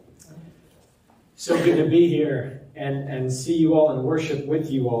So good to be here and see you all and worship with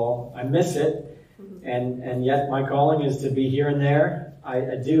you all. I miss it, and yet my calling is to be here and there.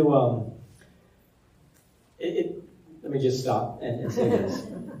 I do. Let me just stop and say this.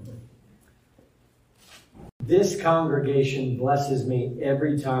 This congregation blesses me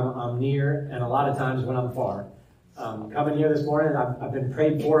every time I'm near, and a lot of times when I'm far. Coming here this morning, I've been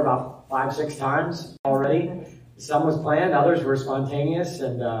prayed for about 5-6 times already. Some was planned, others were spontaneous,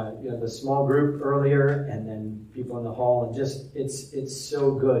 and the small group earlier, and then people in the hall, and just it's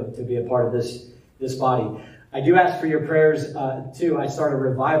so good to be a part of this body. I do ask for your prayers too. I start a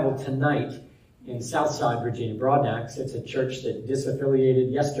revival tonight in Southside, Virginia, Broadnax. It's a church that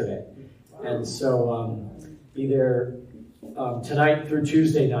disaffiliated yesterday, and so be there tonight through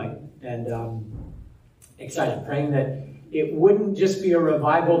Tuesday night, and excited, praying that it wouldn't just be a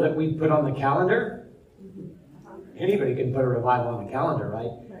revival that we put on the calendar. Anybody can put a revival on the calendar,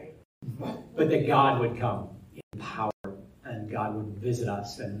 right? But that God would come in power and God would visit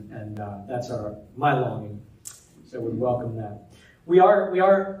us, and that's my longing. So we welcome that. We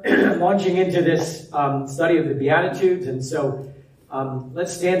are launching into this study of the Beatitudes, and so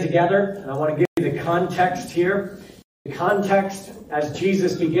let's stand together. And I want to give you the context here. The context, as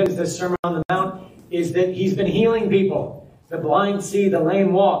Jesus begins this Sermon on the Mount, is that he's been healing people. The blind see, the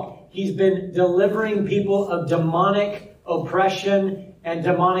lame walk. He's been delivering people of demonic oppression and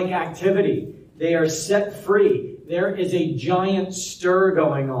demonic activity. They are set free. There is a giant stir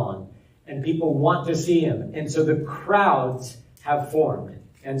going on, and people want to see him. And so the crowds have formed.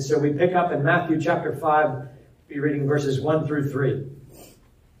 And so we pick up in Matthew chapter 5, be reading verses 1 through 3.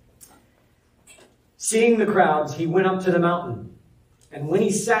 Seeing the crowds, he went up to the mountain. And when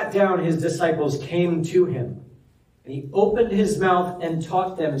he sat down, his disciples came to him. And he opened his mouth and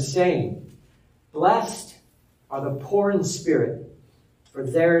taught them, saying, Blessed are the poor in spirit, for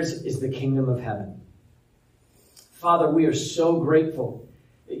theirs is the kingdom of heaven. Father, we are so grateful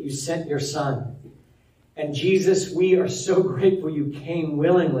that you sent your Son. And Jesus, we are so grateful you came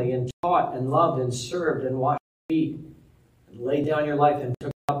willingly and taught and loved and served and washed feet and laid down your life and took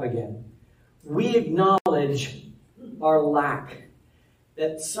it up again. We acknowledge our lack,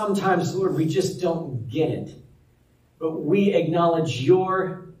 that sometimes, Lord, we just don't get it. But we acknowledge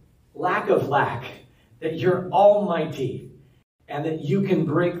your lack of lack, that you're almighty, and that you can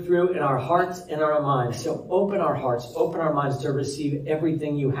break through in our hearts and our minds. So open our hearts, open our minds to receive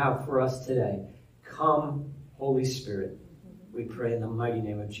everything you have for us today. Come, Holy Spirit, we pray in the mighty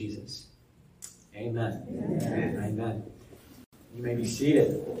name of Jesus. Amen. Amen. Amen. You may be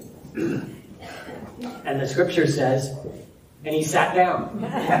seated. And the scripture says, and he sat down,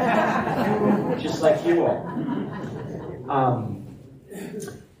 just like you all.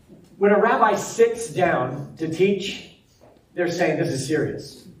 When a rabbi sits down to teach, they're saying this is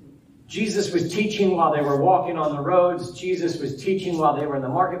serious. Jesus was teaching while they were walking on the roads. Jesus was teaching while they were in the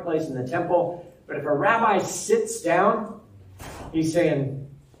marketplace, in the temple. But if a rabbi sits down, he's saying,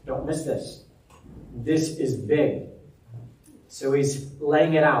 don't miss this. This is big. So he's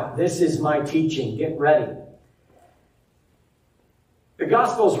laying it out. This is my teaching. Get ready. The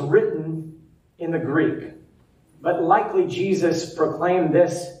gospel's written in the Greek. But likely Jesus proclaimed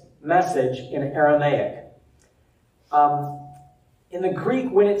this message in Aramaic. In the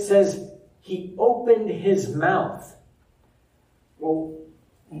Greek, when it says he opened his mouth, well,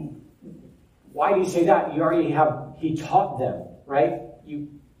 why do you say that? You already have, he taught them, right?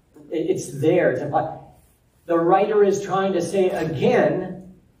 It's there. The writer is trying to say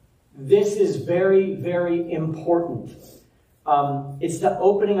again, this is very, very important. It's the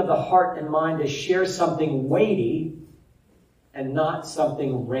opening of the heart and mind to share something weighty and not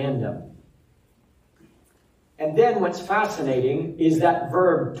something random. And then what's fascinating is that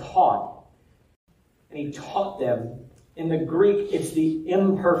verb taught. And he taught them. In the Greek, it's the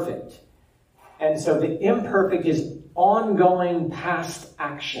imperfect. And so the imperfect is ongoing past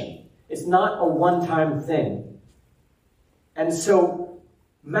action. It's not a one-time thing. And so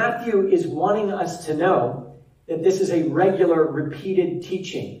Matthew is wanting us to know that this is a regular, repeated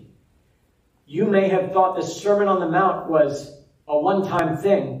teaching. You may have thought the Sermon on the Mount was a one-time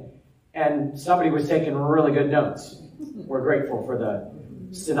thing, and somebody was taking really good notes. We're grateful for the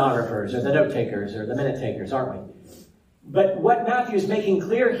stenographers, or the note takers, or the minute takers, aren't we? But what Matthew is making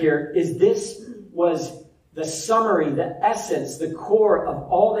clear here is this was the summary, the essence, the core of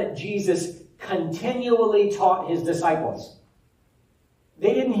all that Jesus continually taught his disciples.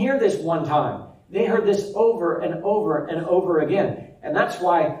 They didn't hear this one time. They heard this over and over and over again. And that's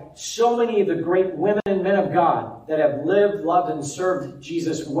why so many of the great women and men of God that have lived, loved, and served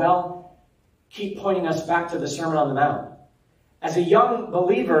Jesus well keep pointing us back to the Sermon on the Mount. As a young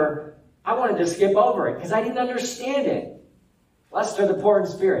believer, I wanted to skip over it because I didn't understand it. Blessed are the poor in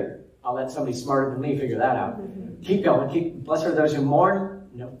spirit. I'll let somebody smarter than me figure that out. Keep going. Blessed are those who mourn.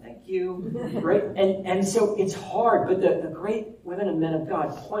 No, thank you. Right? And so it's hard, but the great women and men of God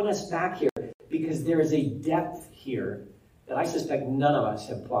point us back here because there is a depth here that I suspect none of us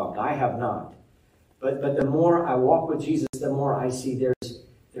have plumbed. I have not. But the more I walk with Jesus, the more I see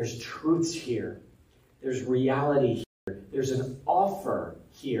there's truths here. There's reality here. There's an offer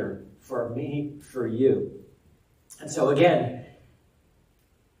here for me, for you. And so again,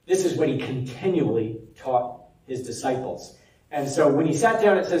 this is what he continually taught his disciples. And so when he sat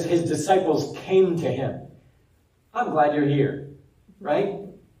down, it says his disciples came to him. I'm glad you're here, right?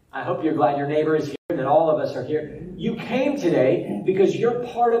 I hope you're glad your neighbor is here and that all of us are here. You came today because you're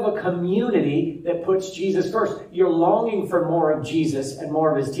part of a community that puts Jesus first. You're longing for more of Jesus and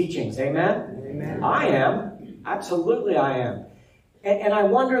more of his teachings. Amen? Amen. I am. Absolutely I am. And I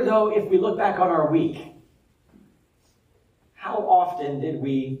wonder, though, if we look back on our week, how often did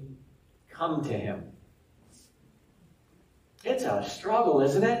we come to him? It's a struggle,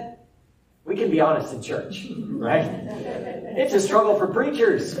 isn't it? We can be honest in church, right? It's a struggle for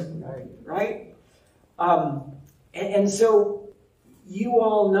preachers, right? And so you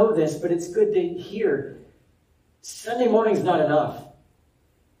all know this, but it's good to hear. Sunday morning's not enough.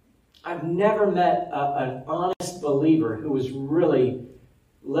 I've never met an honest believer who was really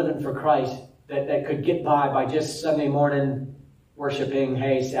living for Christ that could get by just Sunday morning worshiping,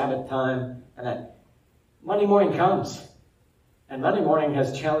 hey, Sabbath time, and that. Monday morning comes. And Monday morning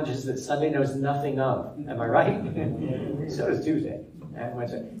has challenges that Sunday knows nothing of. Am I right? So does Tuesday and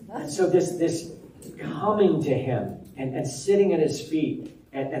Wednesday. And so this coming to him and sitting at his feet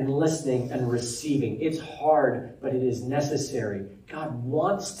and listening and receiving. It's hard, but it is necessary. God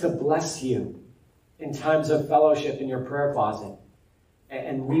wants to bless you in times of fellowship in your prayer closet.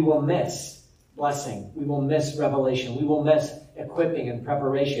 And we will miss blessing. We will miss revelation. We will miss equipping and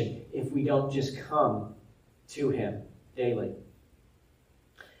preparation if we don't just come to him daily.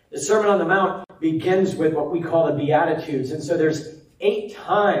 The Sermon on the Mount begins with what we call the Beatitudes. And so there's 8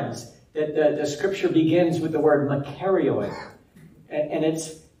 times that the scripture begins with the word makarioi. And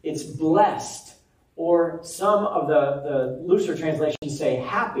it's blessed. Or some of the looser translations say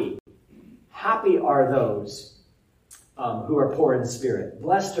happy. Happy are those who are poor in spirit.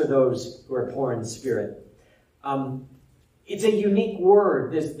 Blessed are those who are poor in spirit. It's a unique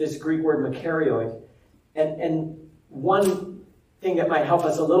word, this Greek word makarioi. And one thing that might help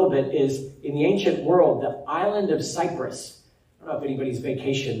us a little bit is in the ancient world, the island of Cyprus. I don't know if anybody's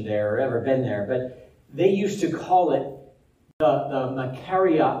vacationed there or ever been there, but they used to call it the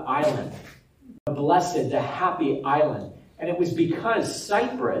Makaria Island, the blessed, the happy island. And it was because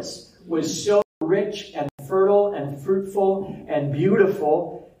Cyprus was so rich and fertile and fruitful and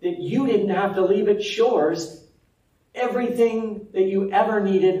beautiful that you didn't have to leave its shores. Everything that you ever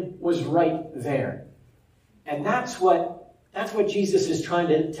needed was right there. And that's what Jesus is trying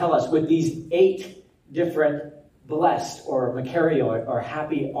to tell us with these 8 different blessed or makarioi or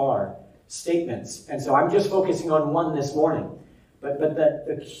happy are statements. And so I'm just focusing on one this morning. But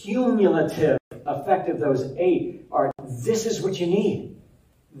the cumulative effect of those 8 are this is what you need.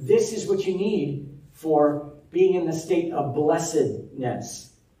 This is what you need for being in the state of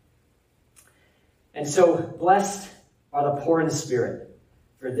blessedness. And so blessed are the poor in spirit,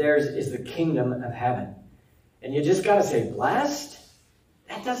 for theirs is the kingdom of heaven. And you just got to say, blessed?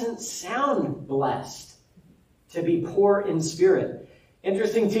 That doesn't sound blessed, to be poor in spirit.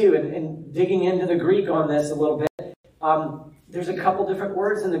 Interesting, too, and digging into the Greek on this a little bit, there's a couple different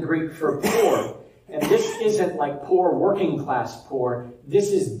words in the Greek for poor. And this isn't like poor, working class poor.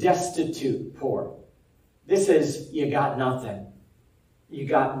 This is destitute poor. This is, you got nothing. You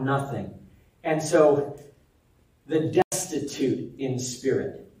got nothing. And so, the destitute in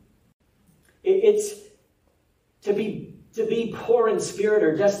spirit. It's to be poor in spirit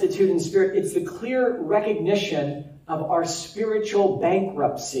or destitute in spirit, it's the clear recognition of our spiritual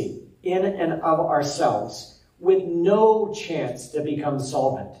bankruptcy in and of ourselves with no chance to become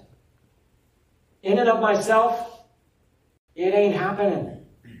solvent. In and of myself, it ain't happening.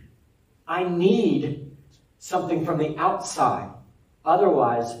 I need something from the outside.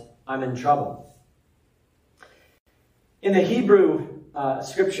 Otherwise, I'm in trouble. In the Hebrew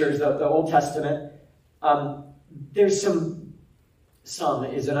scriptures, the Old Testament, there's some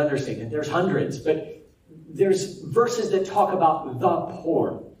is an understatement. There's hundreds, but there's verses that talk about the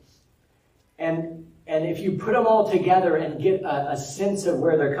poor. And if you put them all together and get a sense of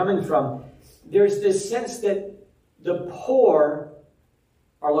where they're coming from, there's this sense that the poor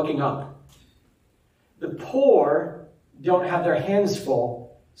are looking up. The poor don't have their hands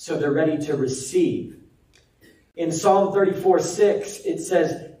full so they're ready to receive. In Psalm 34:6, it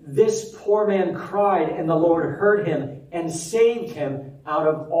says, "This poor man cried, and the Lord heard him and saved him out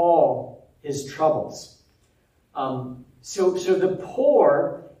of all his troubles." So the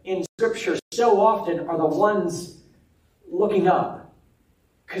poor in Scripture so often are the ones looking up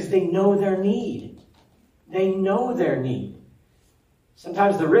because they know their need. They know their need.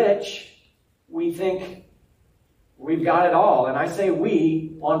 Sometimes the rich, we think we've got it all. And I say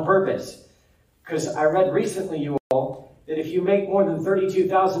we on purpose because I read recently, you all, that if you make more than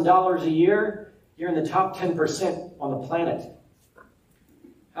 $32,000 a year, you're in the top 10% on the planet.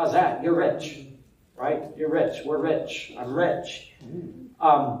 How's that? You're rich, right? You're rich. We're rich. I'm rich.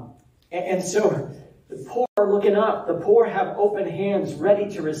 And so the poor are looking up. The poor have open hands ready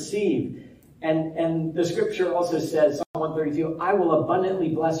to receive. And the scripture also says, Psalm 132, "I will abundantly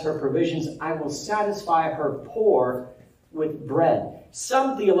bless her provisions. I will satisfy her poor with bread."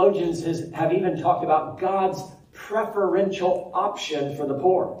 Some theologians have even talked about God's preferential option for the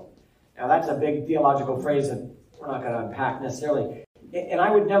poor. Now, that's a big theological phrase that we're not going to unpack necessarily. And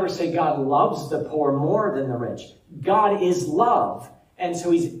I would never say God loves the poor more than the rich. God is love. And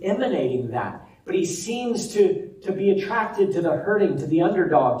so he's emanating that. But he seems to be attracted to the hurting, to the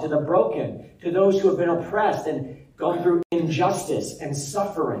underdog, to the broken, to those who have been oppressed and gone through injustice and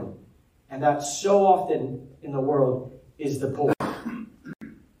suffering. And that so often in the world is the poor.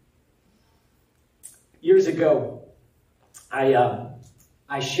 Years ago,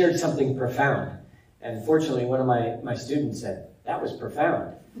 I shared something profound. And fortunately, one of my students said, "That was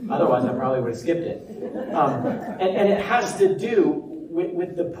profound." Otherwise, I probably would have skipped it. And it has to do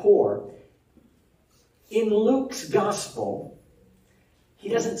with the poor. In Luke's gospel, he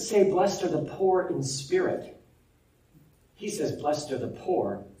doesn't say, "Blessed are the poor in spirit." He says, "Blessed are the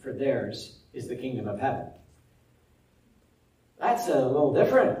poor, for theirs is the kingdom of heaven." That's a little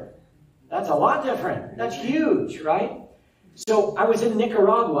different. That's a lot different. That's huge, right? So I was in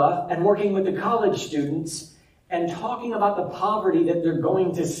Nicaragua and working with the college students and talking about the poverty that they're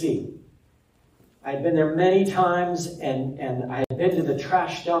going to see. I had been there many times, and I had been to the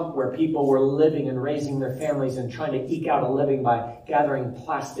trash dump where people were living and raising their families and trying to eke out a living by gathering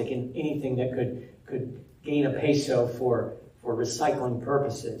plastic and anything that could gain a peso for recycling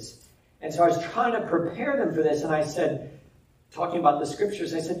purposes. And so I was trying to prepare them for this, and I said, talking about the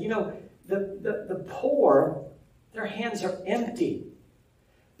scriptures, I said, the poor, their hands are empty.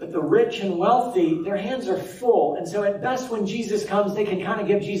 But the rich and wealthy, their hands are full. And so at best when Jesus comes, they can kind of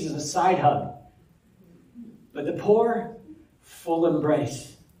give Jesus a side hug. But the poor, full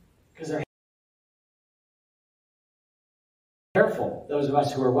embrace. Because they're careful, those of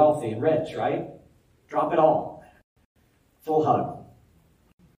us who are wealthy and rich, right? Drop it all. Full hug.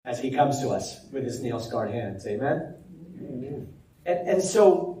 As he comes to us with his nail-scarred hands. Amen? Amen. And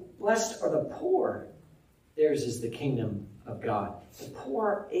so, blessed are the poor. Theirs is the kingdom of God. The poor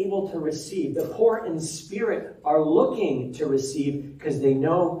are able to receive. The poor in spirit are looking to receive because they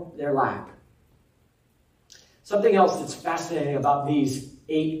know their lack. Something else that's fascinating about these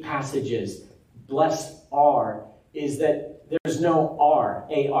 8 passages, blessed are, is that there's no R,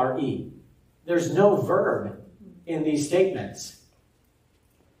 A-R-E. There's no verb in these statements.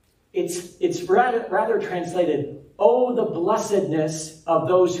 It's rather translated, "Oh, the blessedness of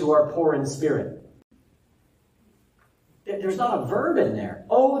those who are poor in spirit." There's not a verb in there.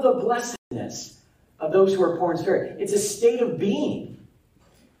 Oh, the blessedness of those who are poor in spirit. It's a state of being.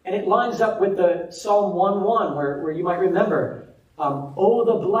 And it lines up with the Psalm 1:1, where you might remember, "Oh,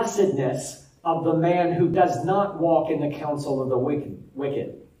 the blessedness of the man who does not walk in the counsel of the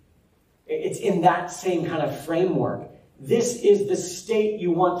wicked." It's in that same kind of framework. This is the state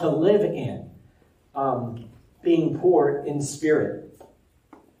you want to live in, being poor in spirit.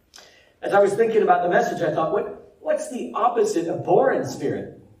 As I was thinking about the message, I thought, what's the opposite of poor in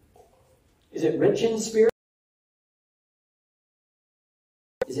spirit? Is it rich in spirit?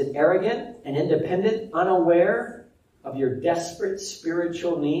 Is it arrogant and independent, unaware of your desperate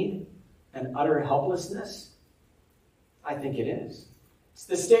spiritual need and utter helplessness? I think it is. It's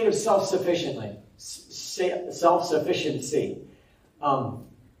the state of self-sufficiency.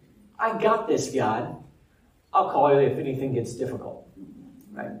 I got this, God. I'll call you if anything gets difficult.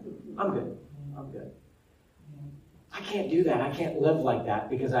 Right? I'm good. I can't do that. I can't live like that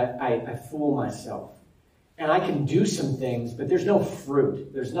because I fool myself. And I can do some things, but there's no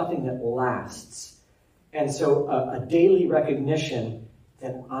fruit. There's nothing that lasts. And so a daily recognition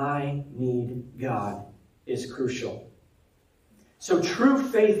that I need God is crucial. So true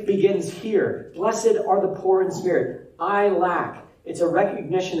faith begins here. Blessed are the poor in spirit. I lack. It's a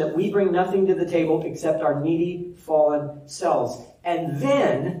recognition that we bring nothing to the table except our needy, fallen selves. And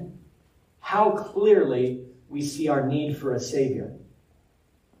then, how clearly we see our need for a Savior.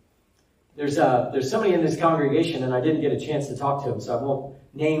 There's somebody in this congregation, and I didn't get a chance to talk to him, so I won't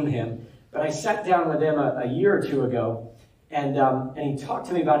name him. But I sat down with him a year or two ago, and he talked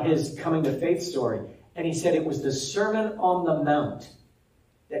to me about his coming to faith story. And he said it was the Sermon on the Mount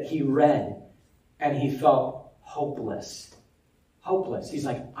that he read, and he felt hopeless. Hopeless. He's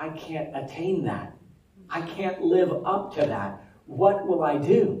like, I can't attain that. I can't live up to that. What will I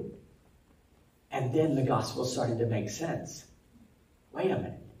do? And then the gospel started to make sense. Wait a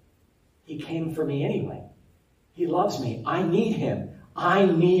minute. He came for me anyway. He loves me. I need him. I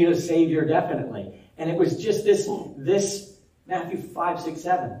need a Savior definitely. And it was just this Matthew 5, 6,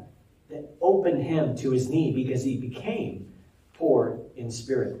 7 that opened him to his need because he became poor in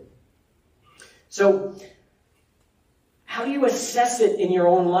spirit. So, how do you assess it in your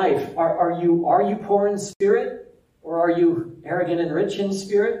own life? Are you poor in spirit? Or are you arrogant and rich in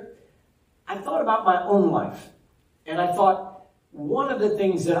spirit? I thought about my own life. And I thought, one of the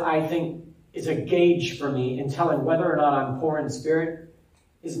things that I think is a gauge for me in telling whether or not I'm poor in spirit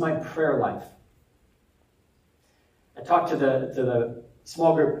is my prayer life. I talked to the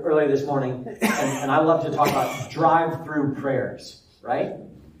small group earlier this morning, and I love to talk about drive-through prayers, right?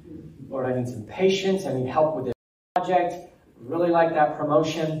 Lord, I need some patience. I need help with this project. Really like that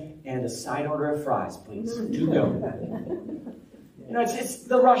promotion, and a side order of fries, please. To go. You know, it's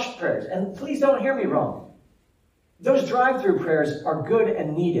the rushed prayers, and please don't hear me wrong. Those drive-through prayers are good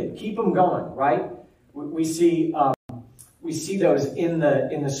and needed. Keep them going, right? We see those in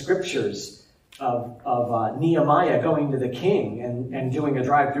the scriptures of Nehemiah going to the king and doing a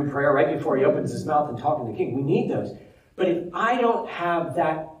drive-through prayer right before he opens his mouth and talking to the king. We need those. But if I don't have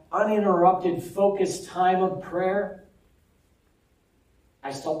that uninterrupted, focused time of prayer,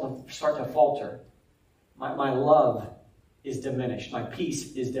 I start to falter. My love is diminished. My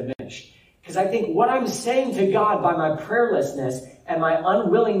peace is diminished. Because I think what I'm saying to God by my prayerlessness and my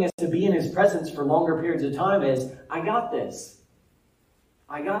unwillingness to be in his presence for longer periods of time is, I got this.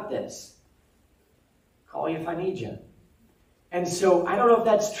 I got this. Call you if I need you. And so I don't know if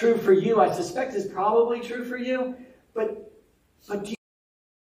that's true for you. I suspect it's probably true for you. But do you,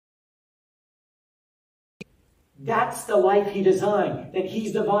 that's the life he designed. That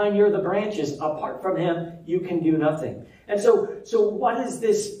he's the vine, you're the branches. Apart from him, you can do nothing. And so what does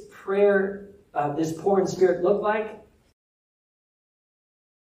this prayer, this poor in spirit look like?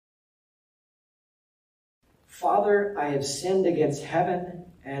 Father, I have sinned against heaven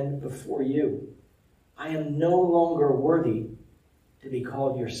and before you. I am no longer worthy to be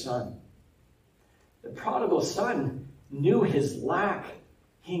called your son. The prodigal son knew his lack.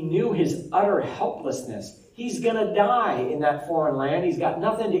 He knew his utter helplessness. He's going to die in that foreign land. He's got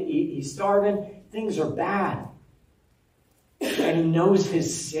nothing to eat. He's starving. Things are bad. And he knows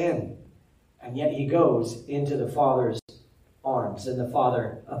his sin. And yet he goes into the Father's arms. And the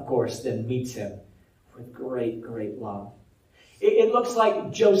Father, of course, then meets him with great, great love. It looks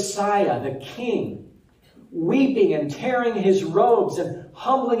like Josiah, the king, weeping and tearing his robes and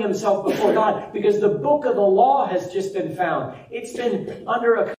humbling himself before God because the book of the law has just been found. It's been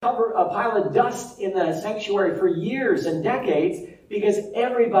under a pile of dust in the sanctuary for years and decades because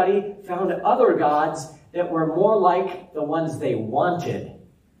everybody found other gods that were more like the ones they wanted.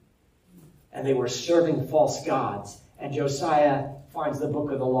 And they were serving false gods. And Josiah finds the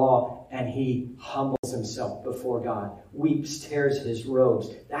book of the law and he humbles himself before God, weeps, tears his robes.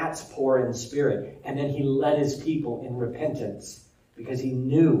 That's poor in spirit. And then he led his people in repentance because he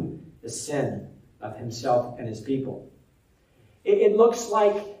knew the sin of himself and his people. It looks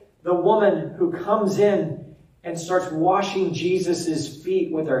like the woman who comes in and starts washing Jesus'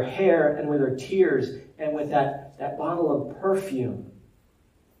 feet with her hair and with her tears and with that bottle of perfume.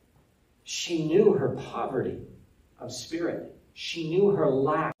 She knew her poverty of spirit. She knew her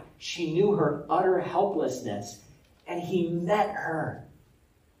lack. She knew her utter helplessness. And he met her.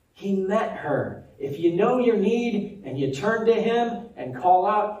 He met her. If you know your need and you turn to him and call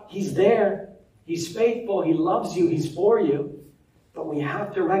out, he's there. He's faithful. He loves you. He's for you. But we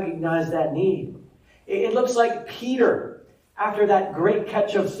have to recognize that need. It looks like Peter, after that great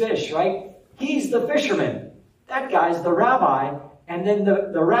catch of fish, right? He's the fisherman. That guy's the rabbi. And then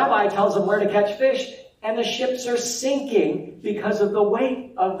the rabbi tells him where to catch fish. And the ships are sinking because of the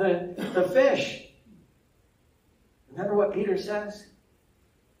weight of the fish. Remember what Peter says?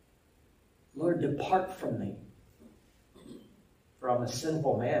 Lord, depart from me, for I'm a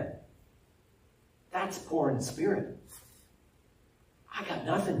sinful man. That's poor in spirit. I got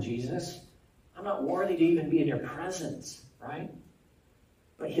nothing, Jesus. I'm not worthy to even be in your presence, right?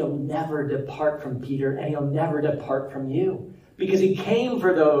 but he'll never depart from Peter, and he'll never depart from you, because he came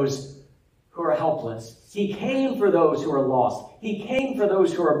for those who are helpless. He came for those who are lost. He came for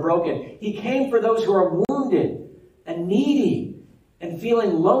those who are broken. He came for those who are wounded and needy and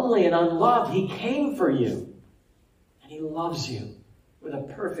feeling lonely and unloved. He came for you, and he loves you with a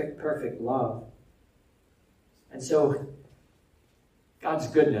perfect, perfect love. And so God's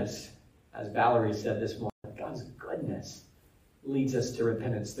goodness, as Valerie said this morning, God's goodness leads us to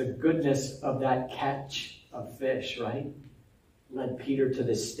repentance. The goodness of that catch of fish, right, led Peter to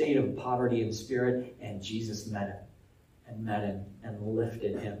this state of poverty in spirit, and Jesus met him and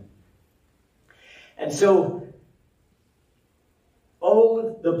lifted him. And so,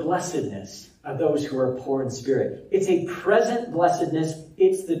 oh, the blessedness of those who are poor in spirit. It's a present blessedness.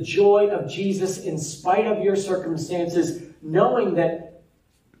 It's the joy of Jesus in spite of your circumstances, knowing that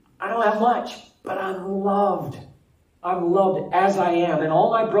I don't have much, but I'm loved. I'm loved as I am. In all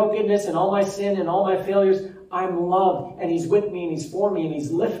my brokenness and all my sin and all my failures, I'm loved. And he's with me and he's for me and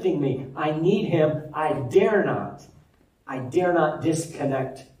he's lifting me. I need him. I dare not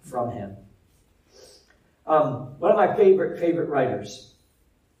disconnect from him. One of my favorite writers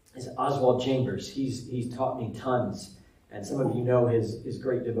is Oswald Chambers. He's taught me tons. And some of you know his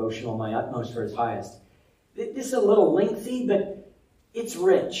great devotional, My Utmost for His Highest. This is a little lengthy, but it's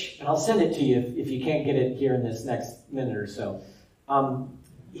rich. And I'll send it to you if you can't get it here in this next minute or so.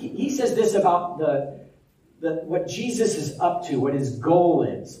 He says this about what Jesus is up to, what his goal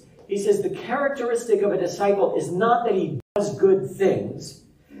is. He says the characteristic of a disciple is not that he does good things,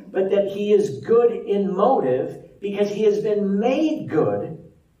 but that he is good in motive because he has been made good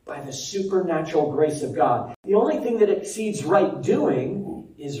by the supernatural grace of God. The only thing that exceeds right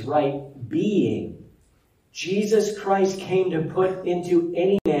doing is right being. Jesus Christ came to put into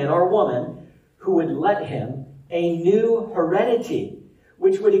any man or woman who would let him a new heredity,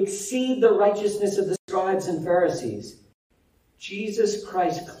 which would exceed the righteousness of the scribes and Pharisees. Jesus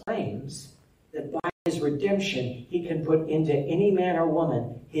Christ claims that by his redemption, he can put into any man or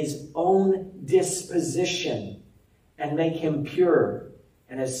woman his own disposition and make him pure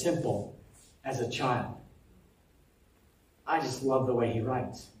and as simple as a child. I just love the way he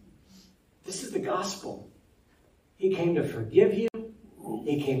writes. This is the gospel. He came to forgive you.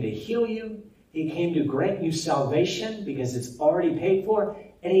 He came to heal you. He came to grant you salvation because it's already paid for.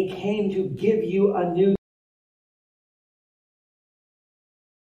 And he came to give you a new.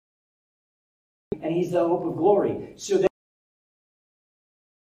 And he's the hope of glory. So that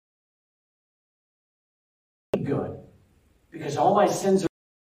good. Because all my sins are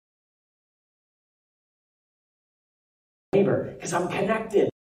neighbor. Because I'm connected.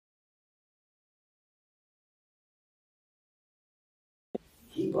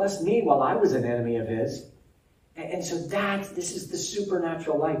 He blessed me while I was an enemy of his. And so this is the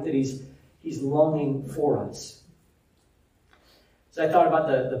supernatural life that he's longing for us. So I thought about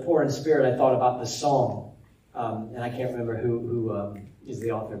the poor in spirit. I thought about the psalm. And I can't remember who is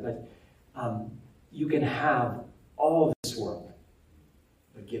the author. But you can have all this world,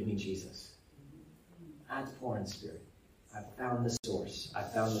 but give me Jesus. That's poor in spirit. I've found the source.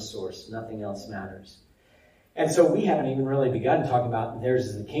 I've found the source. Nothing else matters. And so we haven't even really begun talking about theirs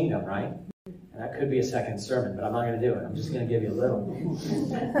is the kingdom, right? And that could be a second sermon, but I'm not going to do it. I'm just going to give you a little.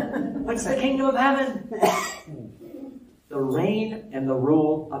 What's the kingdom of heaven? The reign and the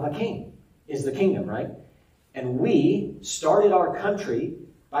rule of a king is the kingdom, right? And we started our country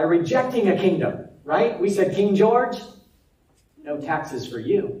by rejecting a kingdom, right? We said, King George, no taxes for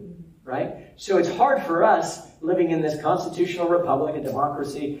you, right? So it's hard for us living in this constitutional republic, a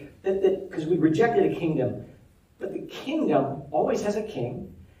democracy, because we rejected a kingdom. But the kingdom always has a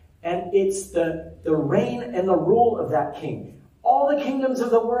king, and it's the reign and the rule of that king. All the kingdoms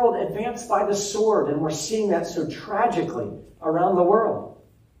of the world advance by the sword, and we're seeing that so tragically around the world.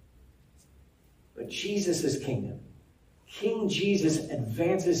 But Jesus' kingdom, King Jesus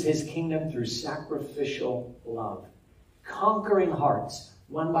advances his kingdom through sacrificial love, conquering hearts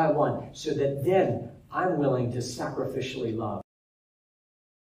one by one, so that then I'm willing to sacrificially love.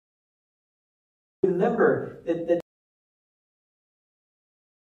 Remember that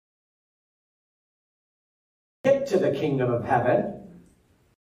get to the kingdom of heaven.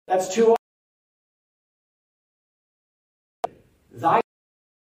 That's too. Thy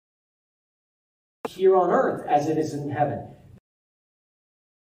here on earth as it is in heaven.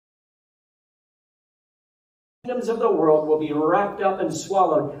 The kingdoms of the world will be wrapped up and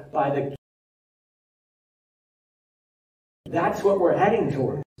swallowed by the. That's what we're heading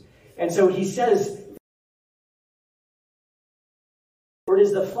towards. And so he says, for it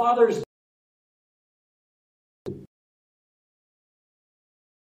is the Father's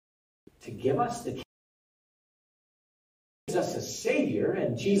to give us the kingdom. He gives us a Savior,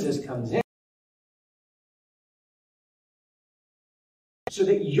 and Jesus comes in so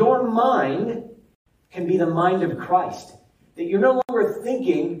that your mind can be the mind of Christ. That you're no longer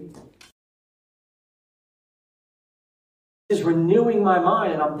thinking, is renewing my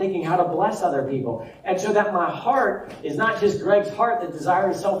mind, and I'm thinking how to bless other people. And so that my heart is not just Greg's heart that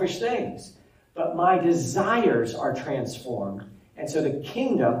desires selfish things, but my desires are transformed. And so the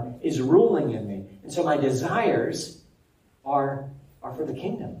kingdom is ruling in me. And so my desires are for the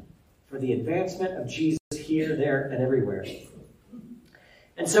kingdom, for the advancement of Jesus here, there, and everywhere.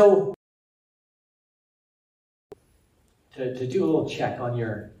 And so to do a little check on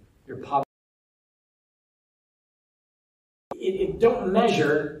your poverty, it don't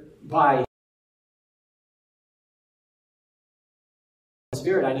measure by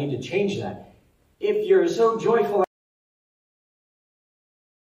Spirit. I need to change that. If you're so joyful,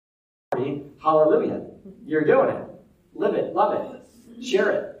 hallelujah, you're doing it. Live it, love it,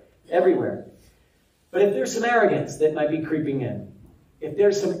 share it everywhere. But if there's some arrogance that might be creeping in, if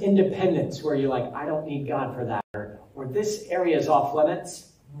there's some independence where you're like, I don't need God for that, or this area is off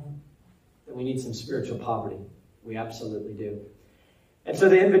limits, then we need some spiritual poverty. We absolutely do. And so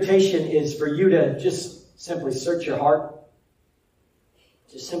the invitation is for you to just simply search your heart.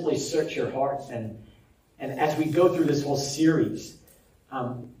 Just simply search your heart. And as we go through this whole series,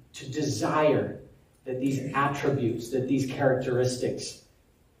 to desire that these attributes, that these characteristics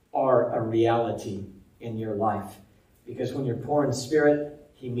are a reality in your life. Because when you're poor in spirit,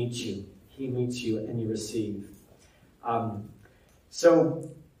 He meets you. He meets you and you receive.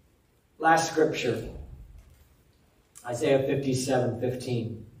 So, last scripture. Isaiah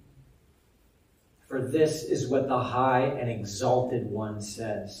 57:15. For this is what the high and exalted one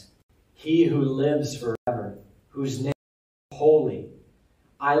says. He who lives forever, whose name is holy.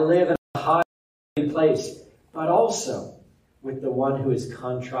 I live in a high place, but also with the one who is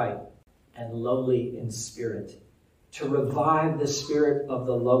contrite and lowly in spirit, to revive the spirit of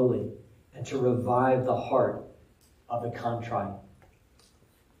the lowly and to revive the heart of the contrite.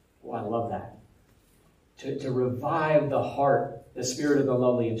 Oh, I love that. To revive the heart, the spirit of the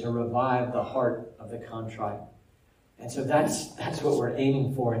lowly, and to revive the heart of the contrite. And so that's what we're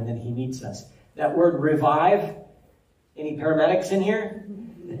aiming for, and then He meets us. That word revive, any paramedics in here?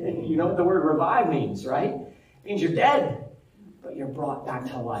 You know what the word revive means, right? It means you're dead, but you're brought back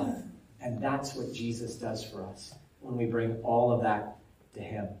to life. And that's what Jesus does for us when we bring all of that to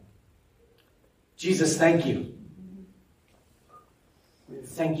Him. Jesus, thank you.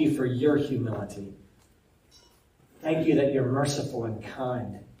 Thank you for your humility. Thank you that you're merciful and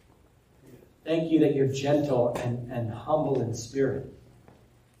kind. Thank you that you're gentle and humble in spirit,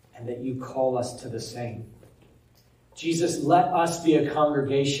 and that you call us to the same. Jesus, let us be a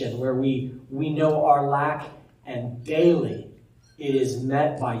congregation where we know our lack, and daily it is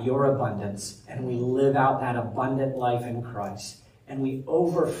met by your abundance, and we live out that abundant life in Christ. And we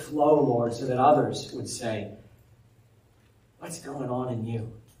overflow, Lord, so that others would say, what's going on in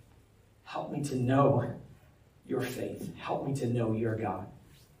you? Help me to know your faith. Help me to know your God.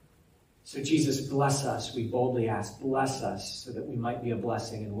 So Jesus, bless us. We boldly ask, bless us so that we might be a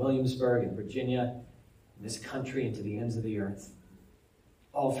blessing in Williamsburg and Virginia, in this country, and to the ends of the earth.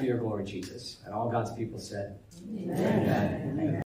 All for your glory, Jesus. And all God's people said, Amen. Amen.